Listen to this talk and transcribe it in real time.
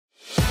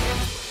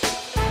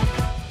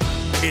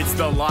It's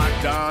the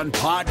Locked On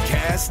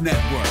Podcast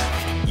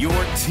Network, your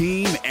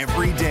team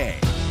every day.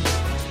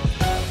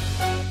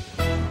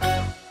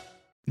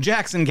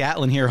 Jackson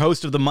Gatlin here,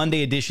 host of the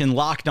Monday edition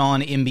Locked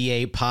On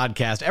NBA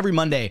podcast. Every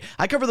Monday,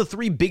 I cover the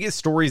three biggest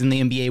stories in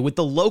the NBA with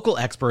the local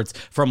experts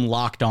from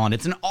Locked On.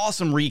 It's an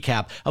awesome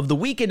recap of the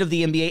weekend of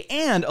the NBA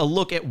and a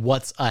look at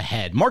what's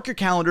ahead. Mark your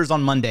calendars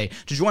on Monday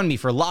to join me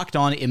for Locked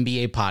On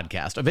NBA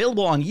podcast,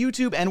 available on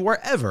YouTube and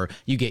wherever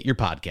you get your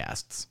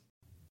podcasts.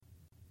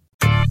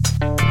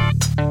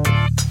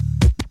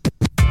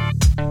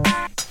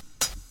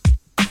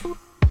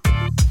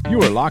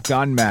 You are Locked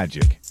On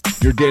Magic,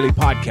 your daily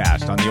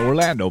podcast on the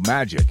Orlando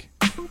Magic.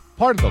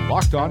 Part of the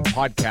Locked On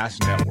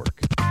Podcast Network,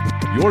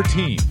 your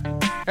team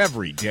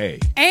every day.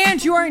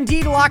 And you are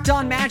indeed Locked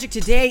On Magic.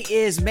 Today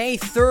is May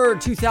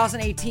 3rd,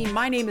 2018.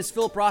 My name is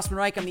Philip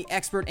Rossman-Reich. I'm the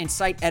expert and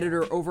site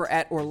editor over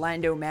at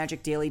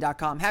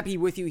OrlandoMagicDaily.com. Happy to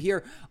be with you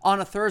here on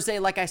a Thursday.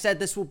 Like I said,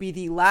 this will be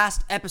the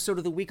last episode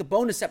of the week, a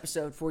bonus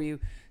episode for you,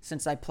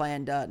 since I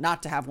planned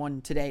not to have one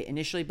today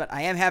initially, but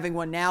I am having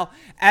one now.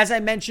 As I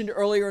mentioned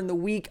earlier in the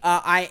week,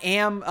 I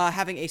am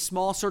having a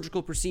small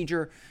surgical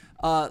procedure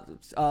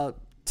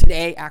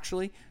today,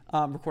 actually.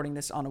 Recording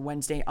this on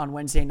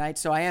Wednesday night.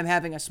 So I am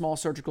having a small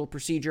surgical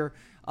procedure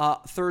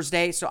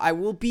Thursday. So I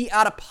will be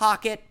out of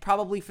pocket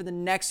probably for the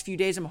next few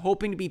days. I'm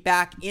hoping to be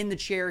back in the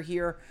chair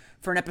here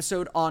for an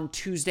episode on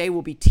Tuesday.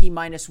 We'll be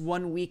T-minus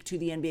 1 week to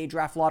the NBA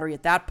Draft Lottery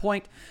at that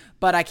point,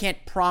 but I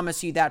can't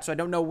promise you that. So I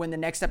don't know when the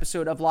next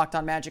episode of Locked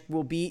On Magic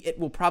will be. It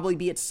will probably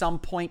be at some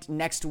point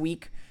next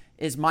week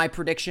is my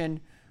prediction,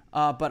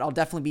 but I'll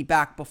definitely be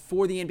back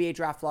before the NBA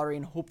Draft Lottery,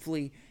 and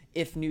hopefully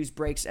if news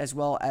breaks, as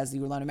well as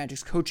the Orlando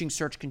Magic's coaching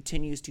search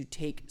continues to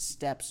take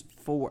steps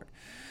forward.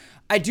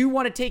 I do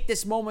want to take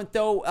this moment,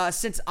 though,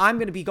 since I'm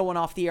going to be going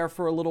off the air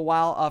for a little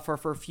while,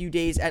 for a few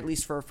days, at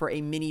least for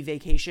a mini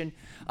vacation,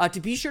 to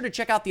be sure to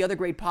check out the other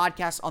great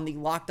podcasts on the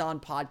Locked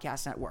On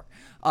Podcast Network.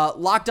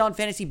 Locked On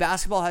Fantasy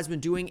Basketball has been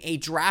doing a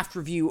draft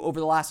review over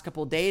the last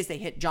couple of days. They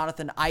hit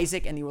Jonathan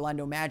Isaac and the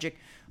Orlando Magic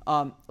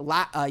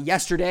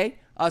yesterday.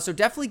 So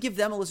definitely give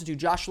them a listen to.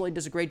 Josh Lloyd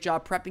does a great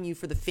job prepping you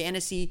for the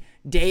fantasy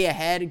day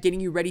ahead and getting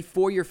you ready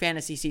for your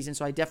fantasy season.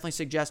 So I definitely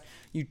suggest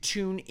you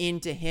tune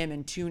into him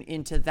and tune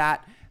into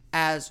that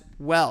as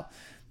well.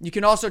 You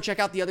can also check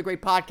out the other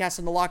great podcasts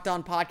on the Locked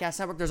On Podcast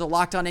Network. There's a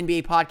Locked On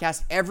NBA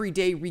podcast every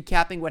day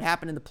recapping what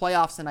happened in the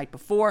playoffs the night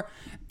before.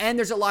 And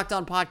there's a Locked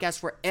On podcast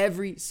for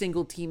every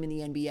single team in the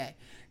NBA.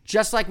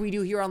 Just like we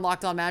do here on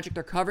Locked On Magic,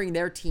 they're covering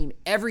their team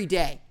every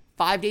day,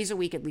 5 days a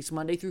week, at least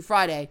Monday through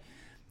Friday,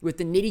 with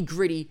the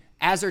nitty-gritty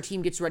as their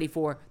team gets ready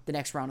for the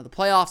next round of the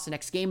playoffs, the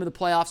next game of the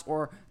playoffs,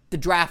 or the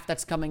draft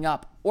that's coming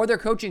up, or their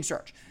coaching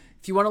search.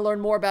 If you want to learn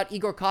more about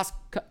Igor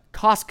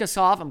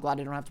Koskasov, I'm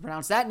glad I don't have to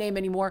pronounce that name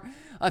anymore.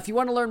 If you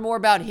want to learn more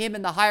about him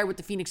and the hire with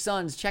the Phoenix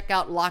Suns, check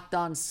out Locked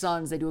On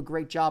Suns. They do a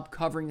great job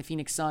covering the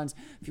Phoenix Suns.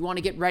 If you want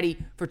to get ready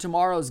for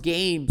tomorrow's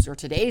games, or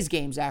today's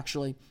games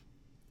actually,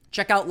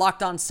 check out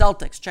Locked On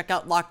Celtics. Check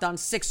out Locked On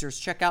Sixers.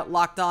 Check out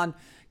Locked On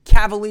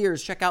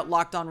Cavaliers. Check out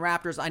Locked On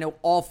Raptors. I know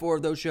all four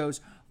of those shows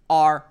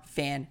are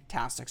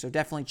fantastic. So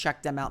definitely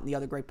check them out and the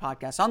other great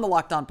podcasts on the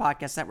Locked On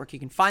Podcast Network. You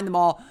can find them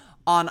all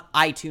on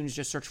iTunes.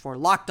 Just search for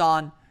Locked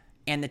On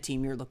and the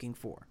team you're looking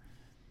for.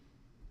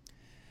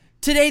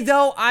 Today,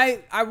 though,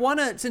 I want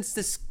to, since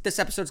this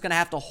episode's going to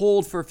have to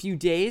hold for a few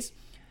days,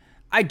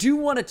 I do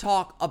want to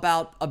talk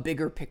about a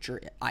bigger picture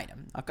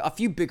item, a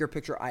few bigger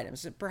picture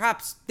items,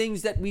 perhaps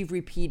things that we've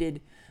repeated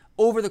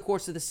over the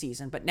course of the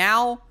season, but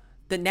now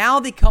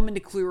they come into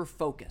clearer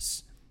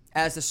focus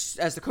as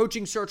the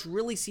coaching search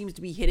really seems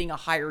to be hitting a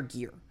higher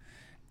gear,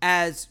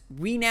 as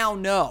we now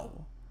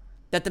know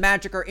that the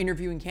Magic are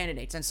interviewing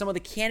candidates, and some of the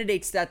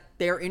candidates that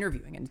they're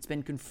interviewing, and it's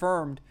been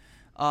confirmed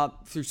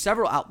through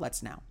several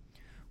outlets now.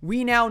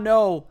 We now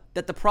know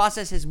that the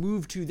process has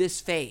moved to this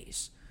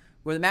phase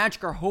where the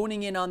Magic are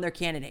honing in on their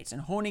candidates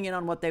and honing in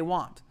on what they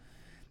want.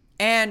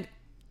 And,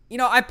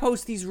 I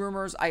post these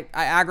rumors, I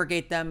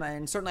aggregate them,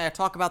 and certainly I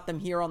talk about them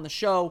here on the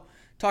show,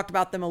 talked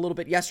about them a little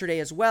bit yesterday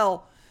as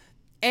well.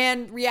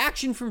 And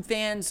reaction from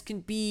fans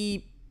can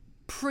be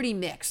pretty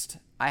mixed,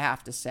 I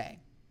have to say.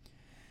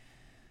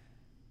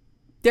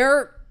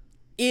 There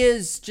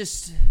is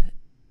just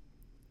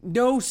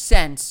no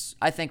sense,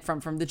 I think,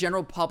 from the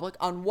general public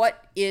on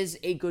what is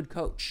a good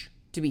coach,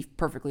 to be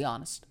perfectly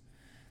honest.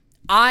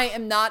 I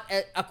am not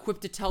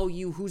equipped to tell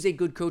you who's a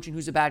good coach and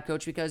who's a bad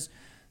coach, because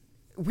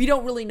we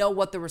don't really know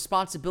what the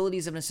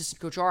responsibilities of an assistant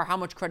coach are, how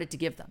much credit to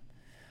give them.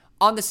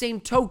 On the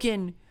same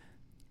token,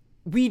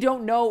 we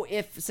don't know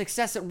if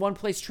success at one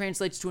place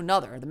translates to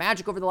another. The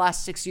Magic over the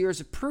last 6 years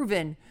have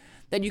proven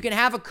that you can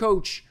have a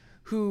coach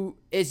who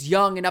is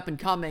young and up and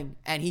coming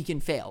and he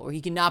can fail, or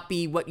he cannot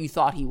be what you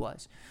thought he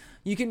was.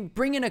 You can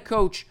bring in a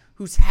coach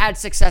who's had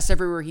success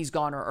everywhere he's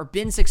gone, or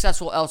been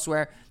successful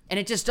elsewhere, and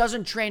it just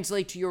doesn't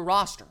translate to your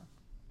roster.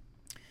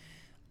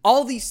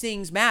 All these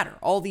things matter.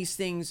 All these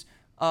things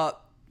are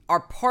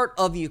part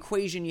of the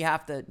equation you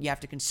have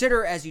to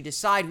consider as you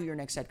decide who your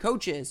next head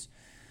coach is.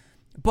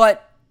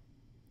 But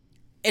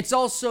it's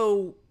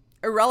also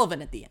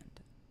irrelevant at the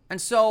end.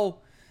 And so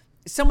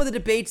some of the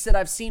debates that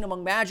I've seen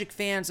among Magic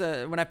fans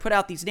when I put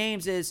out these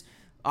names is,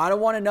 I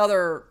don't want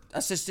another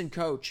assistant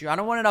coach. I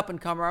don't want an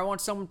up-and-comer. I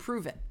want someone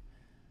proven.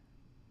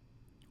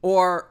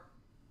 Or,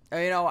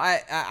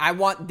 I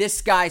want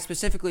this guy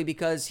specifically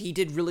because he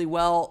did really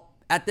well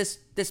at this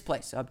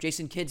place.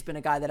 Jason Kidd's been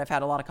a guy that I've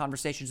had a lot of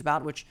conversations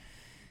about, which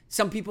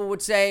some people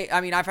would say,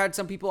 I've had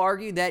some people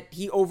argue that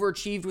he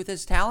overachieved with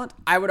his talent.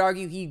 I would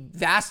argue he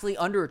vastly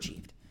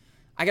underachieved.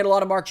 I get a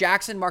lot of Mark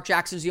Jackson. Mark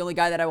Jackson's the only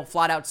guy that I will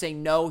flat out say,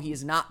 no, he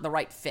is not the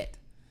right fit.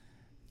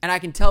 And I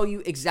can tell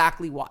you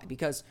exactly why.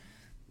 Because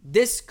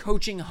this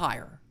coaching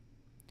hire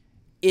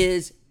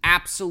is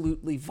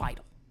absolutely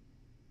vital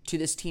to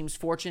this team's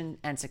fortune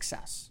and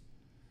success.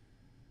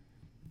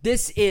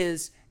 This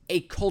is a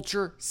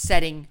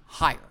culture-setting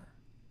hire.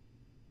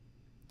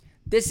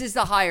 This is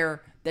the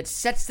hire that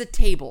sets the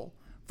table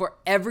for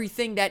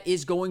everything that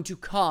is going to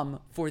come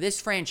for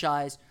this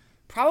franchise,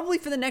 probably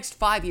for the next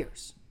 5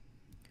 years.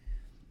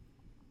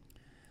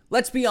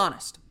 Let's be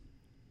honest.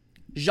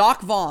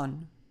 Jacques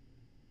Vaughn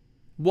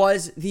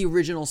was the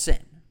original sin.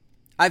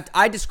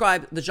 I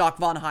describe the Jacques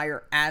Vaughn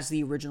hire as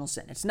the original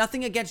sin. It's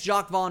nothing against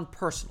Jacques Vaughn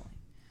personally.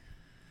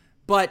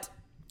 But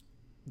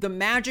the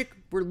Magic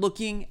were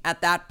looking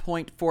at that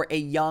point for a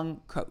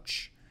young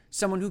coach.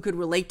 Someone who could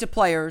relate to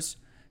players,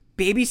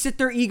 babysit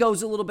their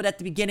egos a little bit at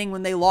the beginning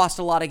when they lost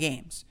a lot of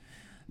games,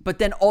 but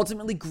then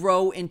ultimately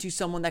grow into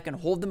someone that can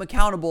hold them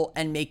accountable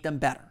and make them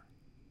better.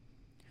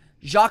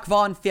 Jacques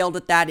Vaughn failed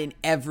at that in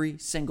every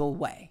single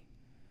way.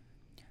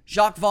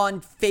 Jacques Vaughn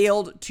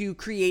failed to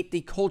create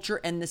the culture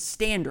and the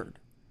standard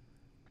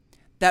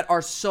that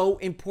are so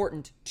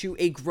important to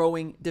a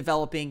growing,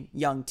 developing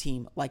young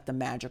team like the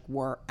Magic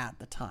were at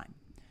the time.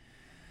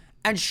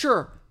 And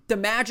sure, the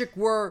Magic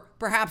were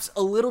perhaps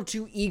a little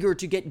too eager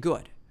to get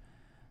good.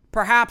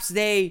 Perhaps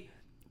they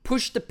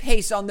pushed the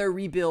pace on their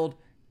rebuild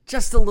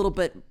just a little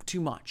bit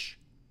too much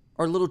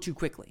or a little too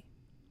quickly.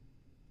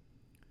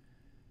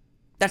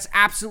 That's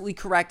absolutely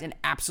correct and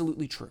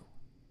absolutely true.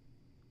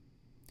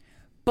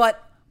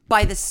 But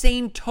by the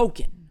same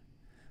token,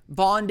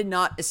 Vaughn did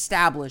not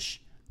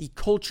establish the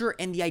culture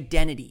and the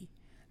identity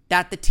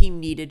that the team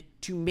needed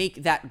to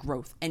make that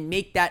growth and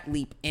make that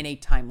leap in a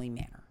timely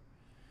manner.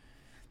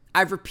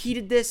 I've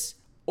repeated this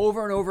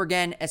over and over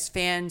again as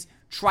fans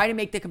try to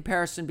make the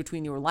comparison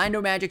between the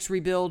Orlando Magic's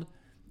rebuild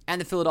and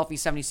the Philadelphia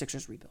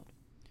 76ers rebuild.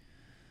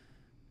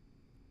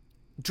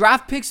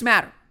 Draft picks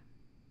matter,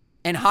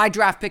 and high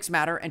draft picks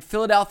matter, and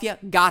Philadelphia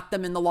got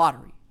them in the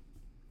lottery.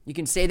 You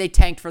can say they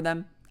tanked for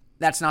them.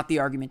 That's not the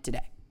argument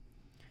today.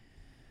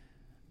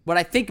 What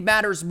I think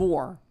matters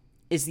more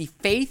is the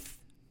faith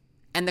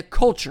and the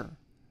culture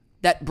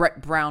that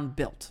Brett Brown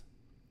built.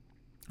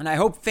 And I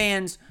hope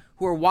fans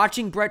who are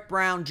watching Brett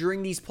Brown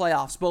during these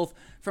playoffs, both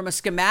from a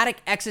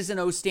schematic X's and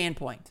O's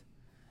standpoint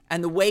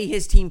and the way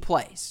his team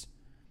plays,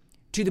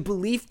 to the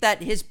belief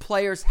that his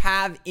players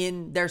have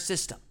in their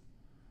system,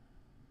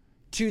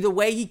 to the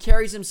way he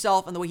carries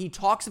himself and the way he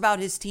talks about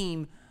his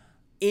team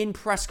in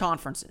press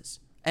conferences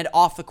and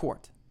off the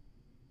court.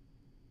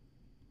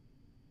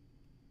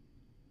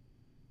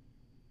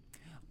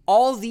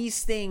 All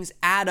these things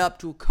add up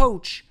to a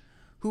coach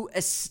who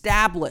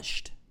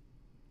established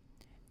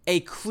a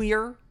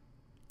clear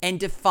and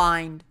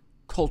defined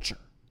culture.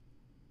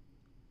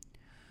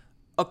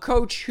 A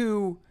coach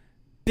who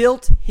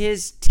built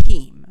his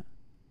team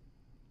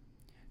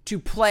to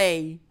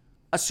play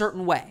a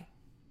certain way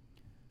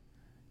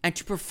and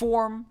to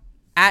perform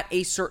at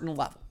a certain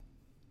level.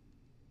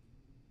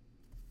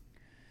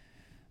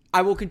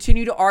 I will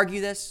continue to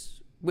argue this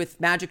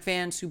with Magic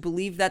fans who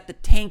believe that the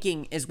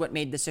tanking is what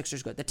made the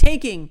Sixers good. The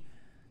tanking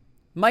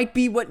might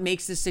be what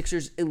makes the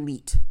Sixers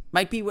elite,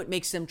 might be what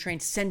makes them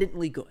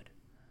transcendently good.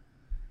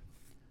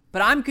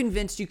 But I'm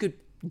convinced you could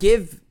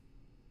give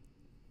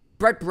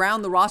Brett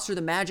Brown the roster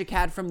the Magic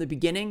had from the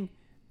beginning,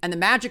 and the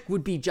Magic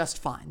would be just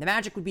fine. The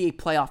Magic would be a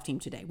playoff team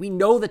today. We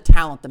know the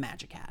talent the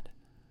Magic had.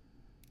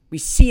 We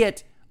see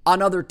it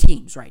on other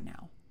teams right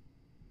now.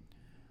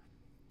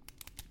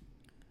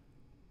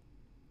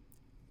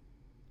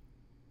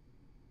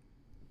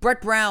 Brett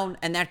Brown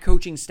and that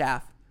coaching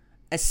staff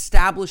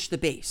established the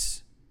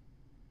base.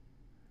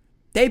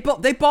 They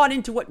bought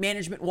into what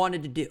management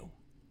wanted to do.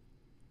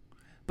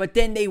 But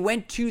then they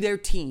went to their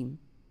team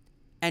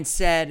and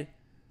said,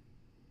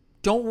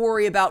 don't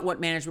worry about what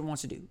management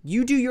wants to do.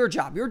 You do your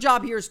job. Your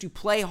job here is to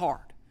play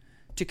hard,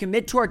 to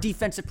commit to our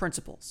defensive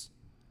principles.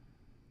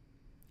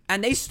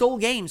 And they stole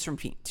games from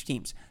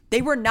teams.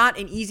 They were not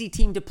an easy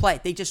team to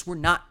play. They just were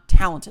not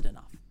talented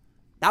enough.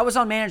 That was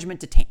on management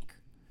to tank,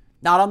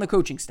 not on the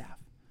coaching staff.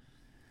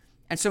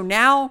 And so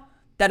now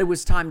that it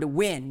was time to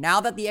win,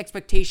 now that the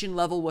expectation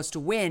level was to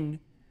win,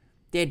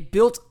 they had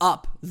built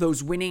up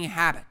those winning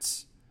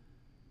habits.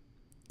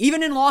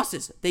 Even in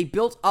losses, they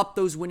built up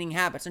those winning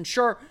habits. And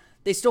sure,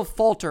 they still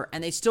falter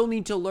and they still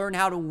need to learn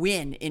how to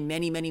win in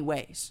many, many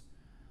ways.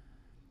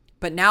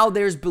 But now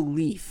there's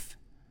belief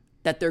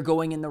that they're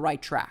going in the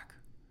right track,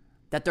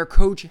 that their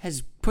coach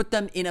has put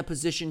them in a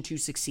position to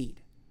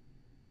succeed.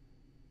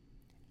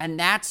 And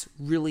that's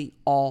really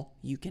all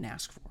you can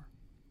ask for.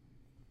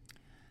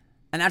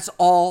 And that's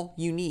all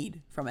you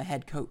need from a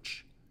head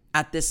coach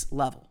at this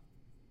level.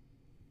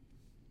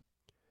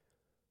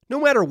 No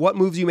matter what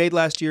moves you made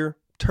last year,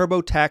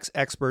 TurboTax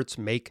experts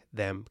make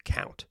them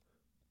count.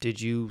 Did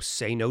you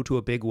say no to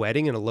a big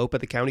wedding and elope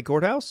at the county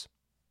courthouse?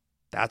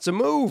 That's a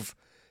move.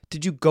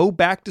 Did you go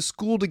back to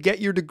school to get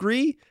your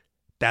degree?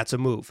 That's a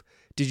move.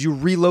 Did you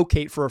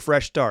relocate for a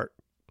fresh start?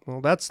 Well,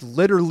 that's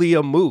literally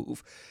a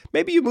move.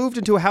 Maybe you moved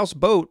into a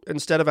houseboat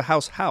instead of a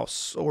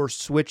house, or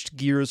switched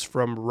gears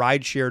from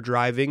rideshare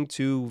driving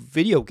to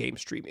video game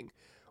streaming.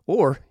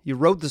 Or you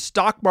rode the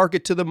stock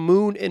market to the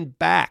moon and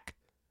back.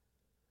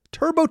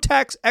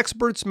 TurboTax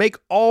experts make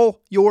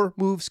all your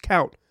moves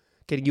count,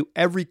 getting you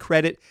every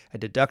credit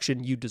and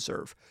deduction you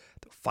deserve.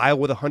 They'll file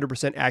with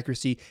 100%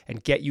 accuracy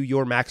and get you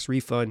your max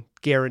refund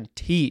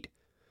guaranteed.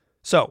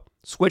 So,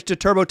 switch to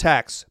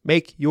TurboTax.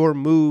 Make your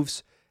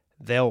moves.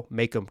 They'll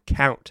make them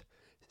count.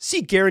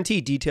 See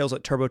guarantee details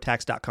at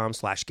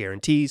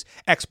turbotax.com/guarantees.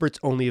 Experts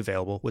only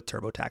available with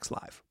TurboTax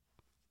Live.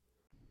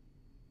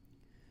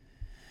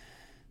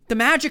 The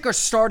Magic are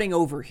starting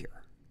over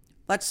here.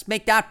 Let's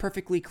make that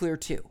perfectly clear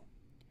too.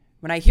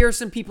 When I hear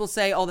some people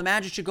say, oh, the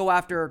Magic should go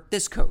after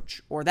this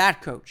coach or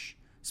that coach,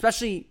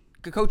 especially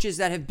coaches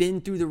that have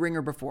been through the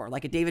ringer before,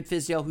 like a David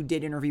Fizdale who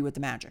did interview with the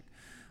Magic,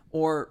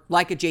 or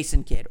like a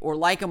Jason Kidd, or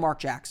like a Mark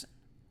Jackson,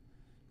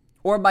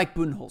 or Mike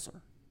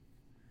Budenholzer.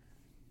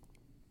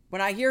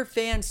 When I hear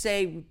fans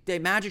say the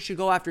Magic should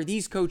go after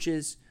these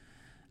coaches,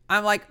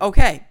 I'm like,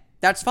 okay,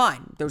 that's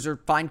fine. Those are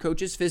fine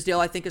coaches. Fizdale,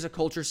 I think, is a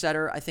culture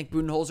setter. I think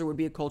Budenholzer would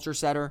be a culture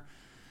setter.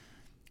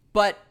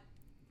 But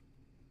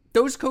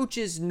those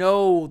coaches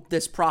know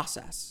this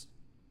process.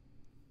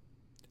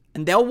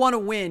 And they'll want to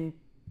win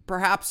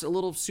perhaps a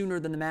little sooner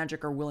than the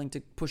Magic are willing to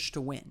push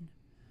to win.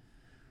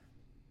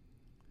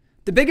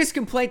 The biggest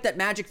complaint that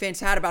Magic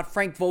fans had about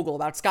Frank Vogel,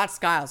 about Scott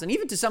Skiles, and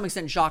even to some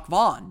extent Jacques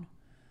Vaughn,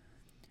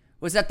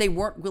 was that they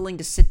weren't willing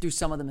to sit through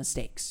some of the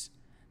mistakes.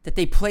 That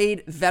they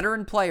played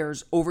veteran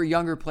players over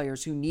younger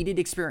players who needed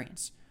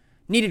experience.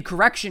 Needed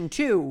correction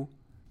too,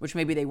 which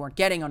maybe they weren't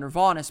getting under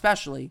Vaughn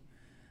especially,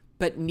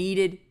 but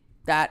needed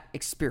that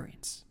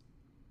experience.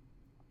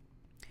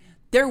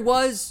 There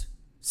was,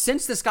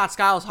 since the Scott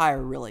Skiles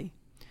hire really,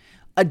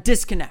 a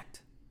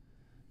disconnect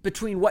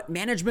between what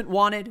management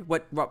wanted,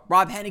 what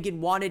Rob Hennigan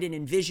wanted and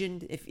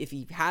envisioned, if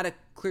he had a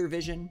clear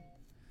vision.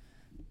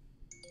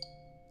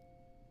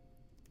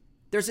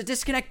 There's a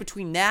disconnect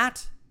between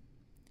that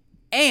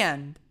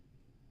and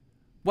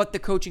what the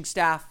coaching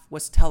staff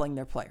was telling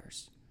their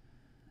players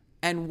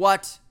and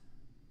what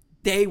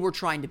they were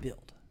trying to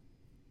build.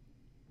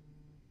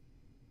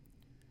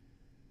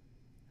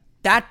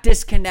 That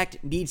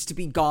disconnect needs to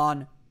be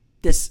gone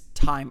this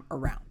time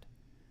around.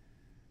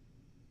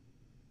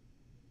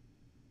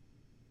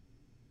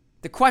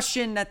 The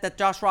question that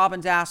Josh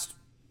Robbins asked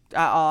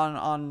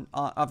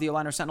of the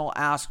Orlando Sentinel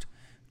asked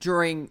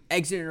during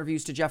exit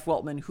interviews to Jeff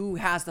Weltman, who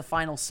has the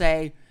final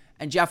say?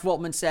 And Jeff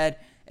Weltman said,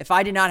 if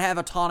I did not have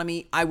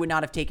autonomy, I would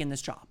not have taken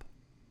this job.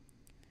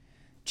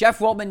 Jeff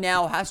Weltman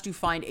now has to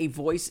find a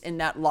voice in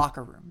that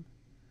locker room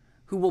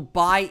who will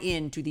buy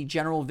into the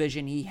general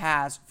vision he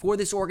has for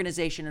this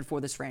organization and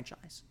for this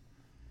franchise.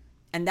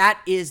 And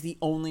that is the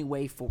only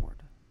way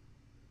forward.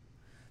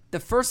 The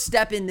first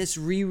step in this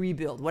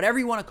rebuild, whatever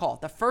you want to call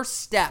it, the first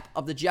step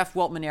of the Jeff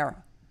Weltman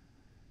era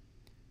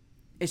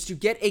is to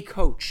get a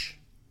coach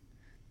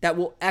that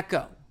will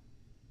echo,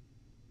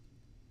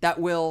 that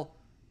will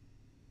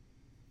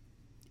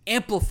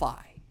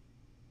amplify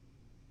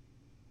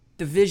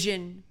the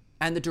vision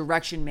and the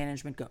direction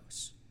management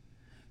goes.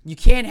 You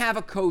can't have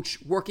a coach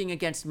working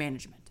against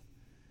management.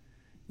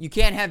 You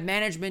can't have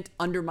management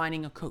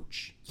undermining a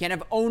coach. You can't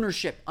have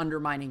ownership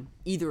undermining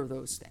either of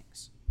those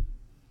things.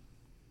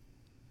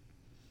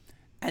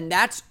 And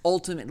that's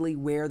ultimately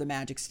where the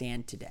Magic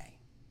stand today.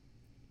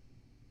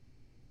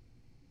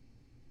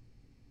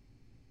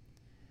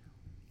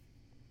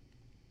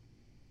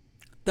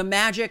 The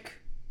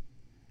Magic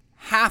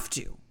have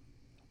to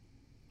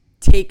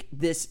take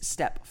this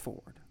step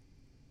forward.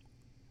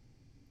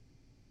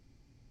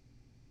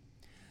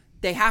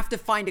 They have to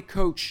find a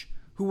coach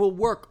who will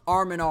work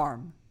arm in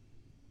arm,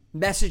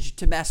 message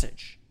to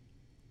message,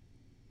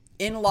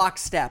 in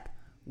lockstep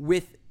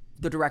with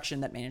the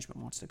direction that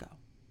management wants to go.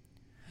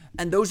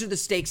 And those are the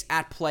stakes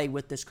at play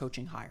with this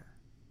coaching hire.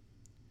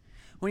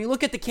 When you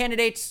look at the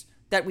candidates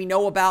that we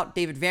know about,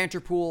 David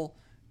Vanterpool,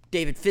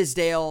 David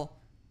Fizdale,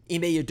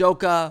 Ime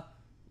Udoka,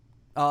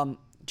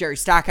 Jerry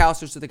Stackhouse,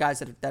 those are the guys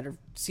that are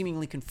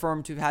seemingly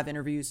confirmed to have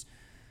interviews.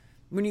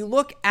 When you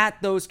look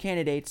at those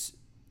candidates,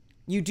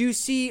 you do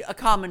see a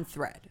common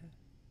thread.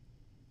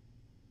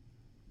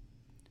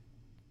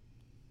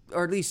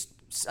 Or at least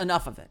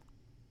enough of it.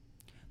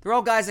 They're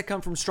all guys that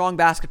come from strong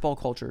basketball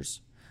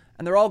cultures.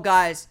 And they're all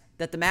guys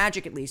that the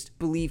Magic, at least,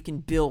 believe can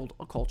build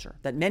a culture.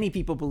 That many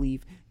people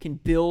believe can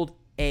build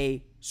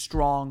a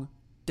strong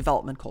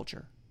development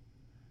culture.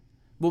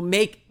 Will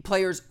make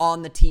players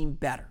on the team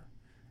better.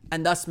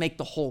 And thus make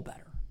the whole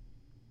better.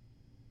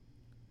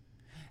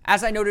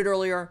 As I noted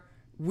earlier,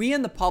 we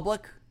in the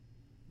public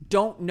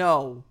don't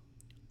know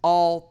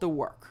all the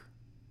work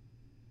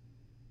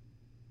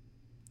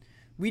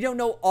We don't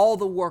know all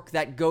the work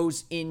that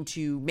goes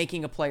into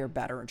making a player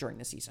better during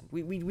the season.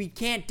 We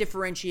can't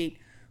differentiate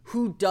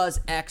who does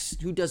X,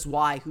 who does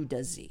Y, who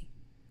does Z.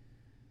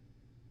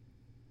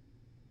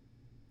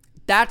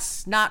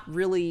 That's not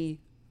really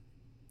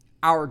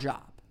our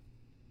job.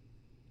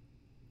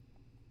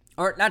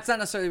 Or that's not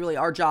necessarily really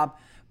our job,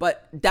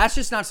 but that's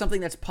just not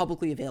something that's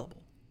publicly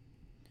available.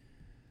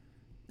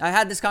 I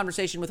had this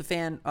conversation with a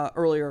fan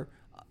earlier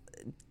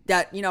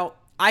that,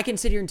 I can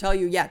sit here and tell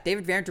you, yeah,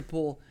 David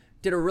Vanterpool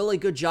did a really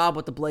good job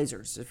with the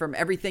Blazers. From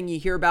everything you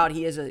hear about,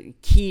 he is a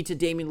key to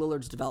Damian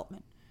Lillard's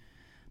development.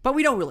 But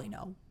we don't really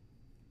know.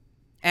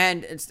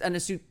 And an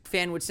astute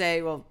fan would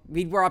say, well,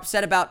 we were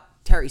upset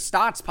about Terry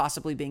Stotts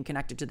possibly being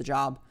connected to the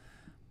job.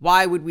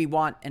 Why would we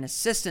want an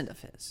assistant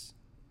of his?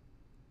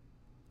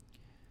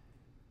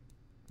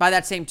 By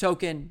that same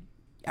token,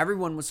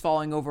 everyone was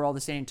falling over all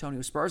the San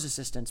Antonio Spurs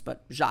assistants,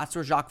 but that's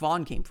where Jacques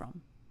Vaughn came from.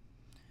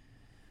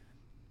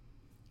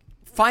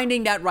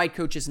 Finding that right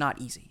coach is not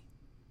easy.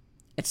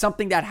 It's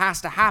something that has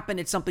to happen.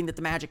 It's something that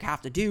the Magic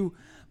have to do.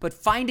 But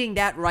finding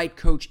that right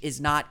coach is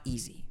not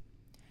easy.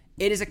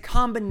 It is a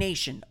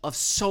combination of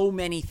so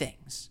many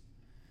things.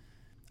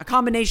 A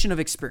combination of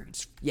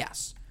experience,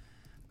 yes.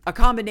 A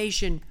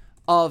combination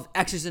of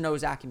X's and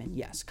O's acumen,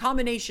 yes.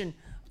 Combination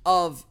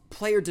of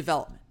player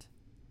development.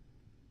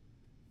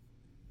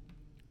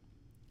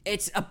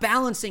 It's a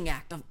balancing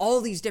act of all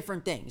these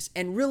different things.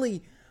 And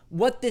really,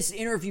 what this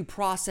interview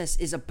process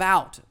is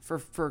about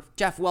for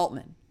Jeff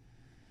Weltman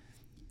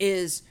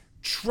is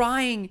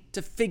trying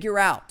to figure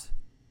out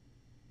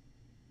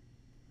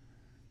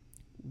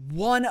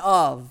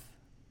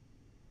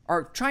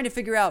trying to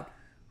figure out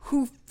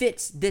who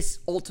fits this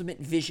ultimate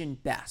vision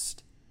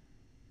best.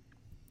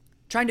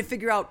 Trying to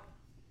figure out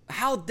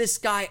how this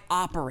guy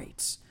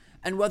operates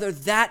and whether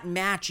that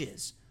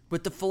matches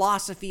with the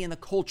philosophy and the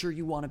culture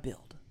you want to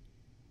build.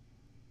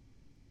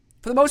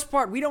 For the most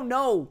part, we don't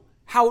know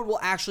how it will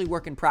actually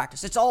work in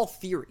practice. It's all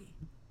theory.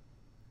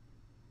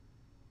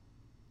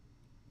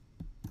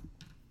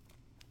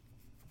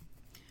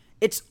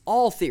 It's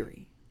all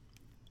theory.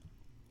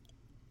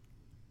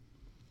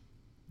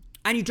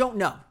 And you don't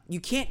know. You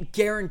can't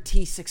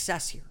guarantee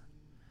success here.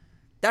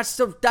 That's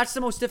the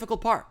most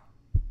difficult part.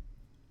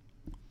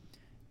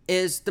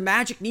 Is the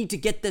Magic need to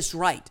get this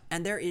right.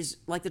 And there is,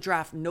 like the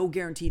draft, no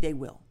guarantee they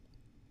will.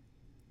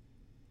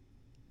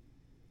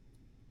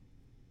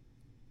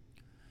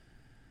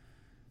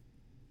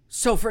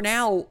 So for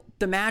now,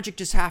 the Magic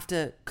just have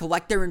to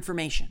collect their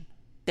information.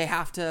 They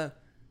have to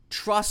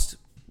trust,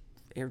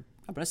 I'm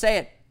going to say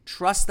it,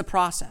 trust the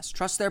process,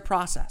 trust their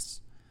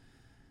process.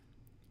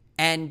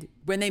 And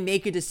when they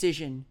make a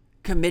decision,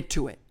 commit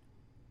to it.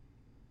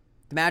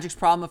 The Magic's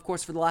problem, of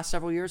course, for the last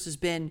several years has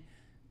been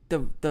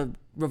the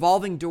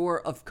revolving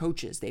door of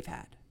coaches they've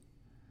had.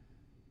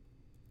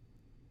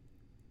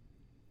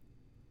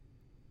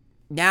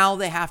 Now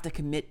they have to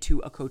commit to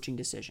a coaching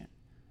decision,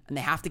 and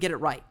they have to get it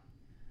right.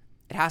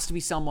 It has to be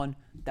someone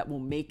that will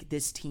make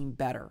this team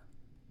better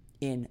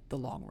in the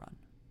long run.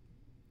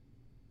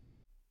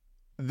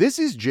 This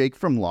is Jake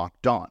from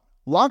Locked On.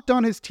 Locked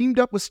On has teamed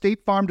up with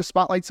State Farm to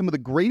spotlight some of the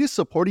greatest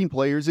supporting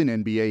players in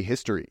NBA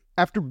history.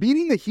 After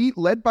beating the Heat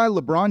led by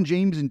LeBron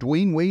James and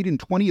Dwayne Wade in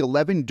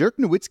 2011, Dirk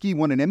Nowitzki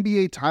won an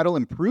NBA title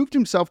and proved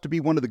himself to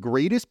be one of the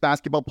greatest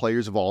basketball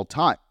players of all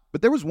time.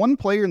 But there was one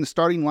player in the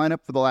starting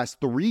lineup for the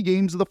last 3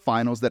 games of the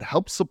finals that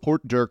helped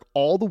support Dirk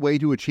all the way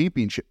to a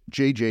championship,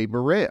 JJ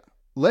Barea.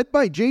 Led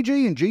by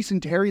JJ and Jason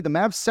Terry, the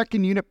Mavs'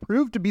 second unit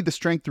proved to be the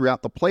strength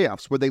throughout the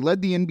playoffs, where they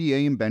led the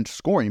NBA in bench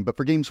scoring. But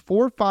for games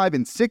 4, 5,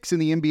 and 6 in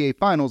the NBA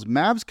Finals,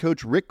 Mavs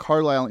coach Rick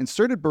Carlisle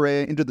inserted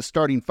Barea into the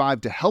starting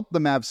 5 to help the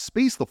Mavs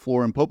space the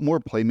floor and put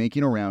more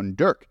playmaking around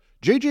Dirk.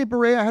 JJ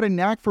Barea had a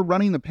knack for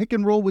running the pick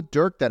and roll with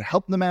Dirk that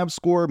helped the Mavs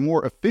score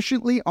more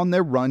efficiently on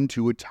their run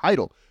to a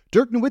title.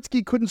 Dirk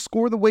Nowitzki couldn't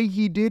score the way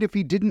he did if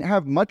he didn't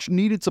have much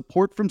needed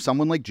support from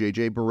someone like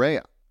JJ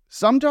Barea.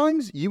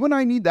 Sometimes you and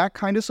I need that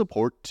kind of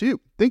support too.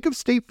 Think of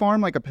State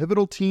Farm like a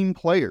pivotal team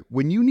player.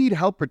 When you need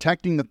help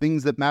protecting the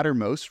things that matter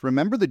most,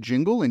 remember the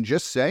jingle and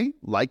just say,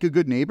 like a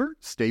good neighbor,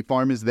 State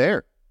Farm is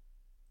there.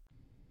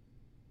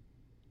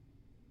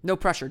 No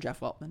pressure, Jeff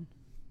Weltman.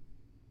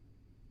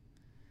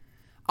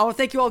 I want to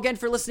thank you all again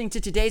for listening to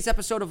today's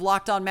episode of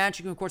Locked On Magic.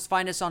 You can, of course,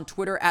 find us on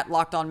Twitter at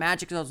Locked On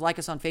Magic. Like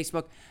us on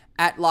Facebook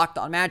at Locked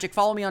On Magic.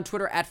 Follow me on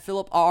Twitter at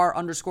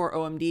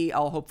PhilipR_OMD.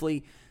 I'll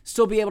hopefully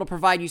still be able to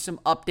provide you some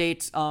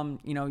updates.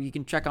 You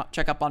can check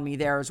up on me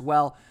there as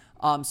well.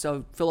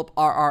 So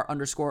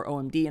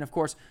PhilipRR_OMD. And of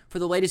course, for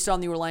the latest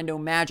on the Orlando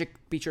Magic,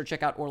 be sure to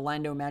check out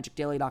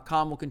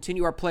OrlandoMagicDaily.com. We'll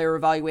continue our player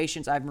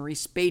evaluations. I have Maurice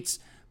Spates'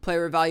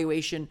 player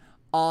evaluation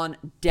on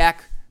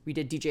deck. We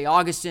did DJ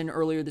Augustin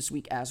earlier this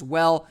week as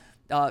well.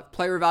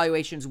 Player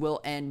evaluations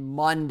will end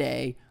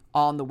Monday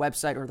on the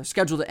website, or they're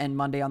scheduled to end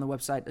Monday on the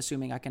website,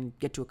 assuming I can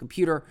get to a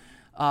computer.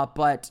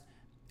 But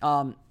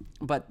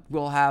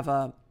we'll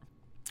have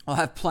I'll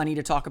have plenty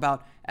to talk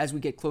about as we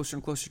get closer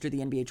and closer to the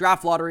NBA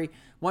Draft Lottery.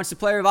 Once the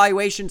player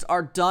evaluations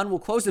are done, we'll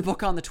close the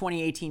book on the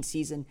 2018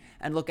 season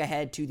and look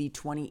ahead to the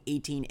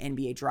 2018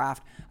 NBA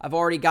Draft. I've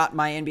already got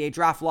my NBA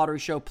Draft Lottery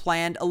show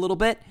planned a little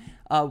bit.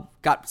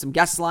 Got some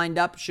guests lined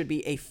up. Should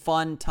be a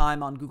fun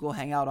time on Google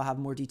Hangout. I'll have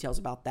more details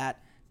about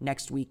that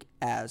next week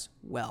as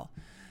well.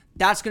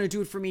 That's going to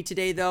do it for me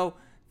today, though.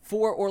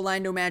 For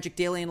Orlando Magic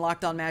Daily and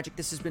Locked On Magic,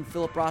 this has been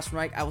Philip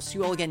Rossman-Reich. I will see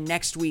you all again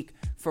next week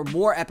for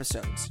more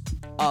episodes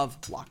of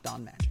Locked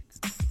On Magic.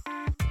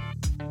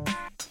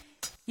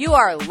 You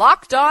are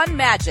Locked On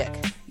Magic,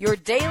 your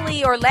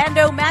daily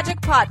Orlando Magic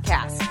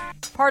podcast,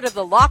 part of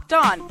the Locked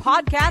On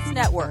Podcast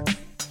Network,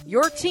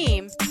 your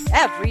team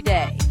every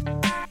day.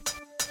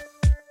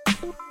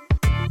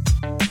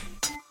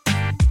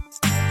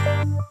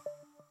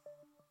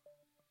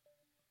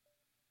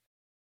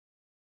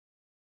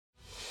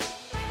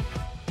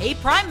 Hey,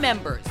 Prime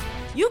members,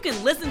 you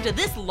can listen to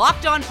this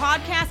Locked On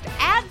podcast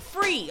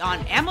ad-free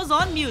on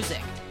Amazon Music.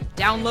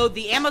 Download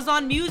the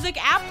Amazon Music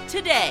app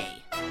today.